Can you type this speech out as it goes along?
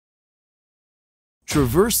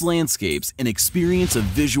Traverse landscapes and experience a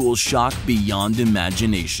visual shock beyond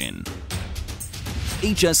imagination.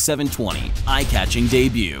 hs720 eye-catching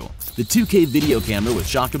debut. The 2K video camera with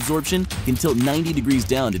shock absorption can tilt 90 degrees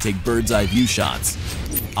down to take bird's-eye view shots.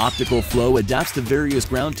 Optical Flow adapts to various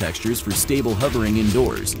ground textures for stable hovering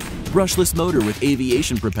indoors. Brushless motor with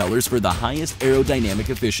aviation propellers for the highest aerodynamic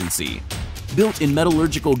efficiency. Built-in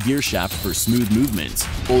metallurgical gear shaft for smooth movements.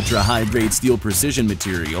 Ultra-high-grade steel precision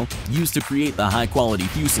material used to create the high-quality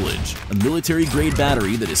fuselage. A military-grade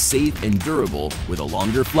battery that is safe and durable with a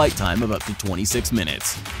longer flight time of up to 26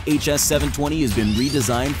 minutes. hs720 has been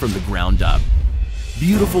redesigned from the ground up.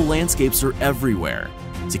 Beautiful landscapes are everywhere.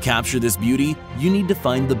 To capture this beauty, you need to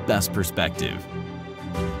find the best perspective.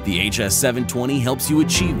 The hs720 helps you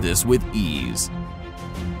achieve this with ease.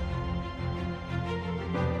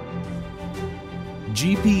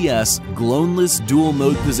 GPS Gloneless Dual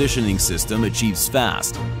Mode Positioning System achieves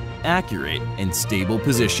fast, accurate, and stable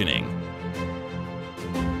positioning.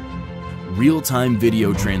 Real-time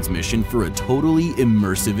video transmission for a totally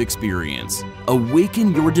immersive experience.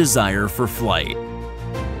 Awaken your desire for flight.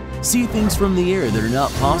 See things from the air that are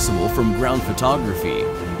not possible from ground photography.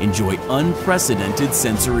 Enjoy unprecedented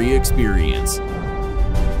sensory experience.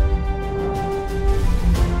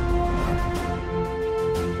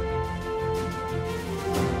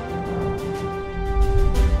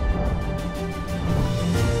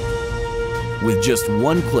 With just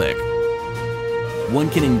one click,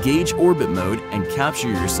 one can engage orbit mode and capture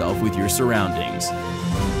yourself with your surroundings.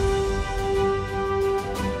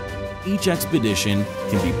 Each expedition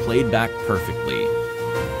can be played back perfectly.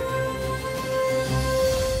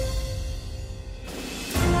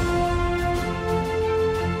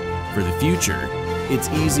 For the future, it's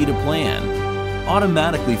easy to plan.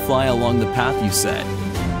 Automatically fly along the path you set.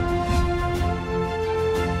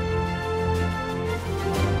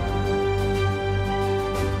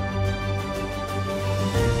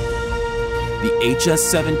 The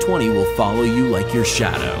hs720 will follow you like your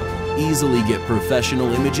shadow. Easily get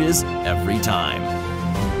professional images every time.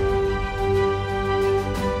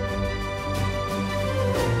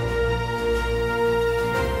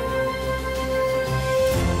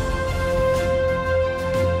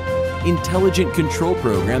 Intelligent control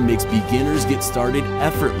program makes beginners get started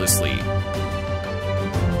effortlessly.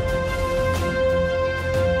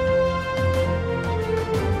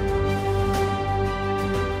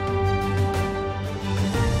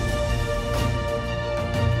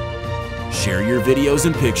 Share your videos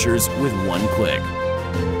and pictures with one click.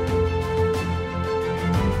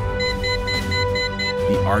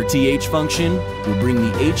 The RTH function will bring the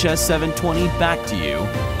hs720 back to you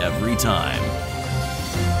every time.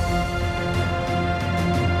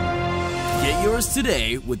 Get yours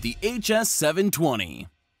today with the hs720.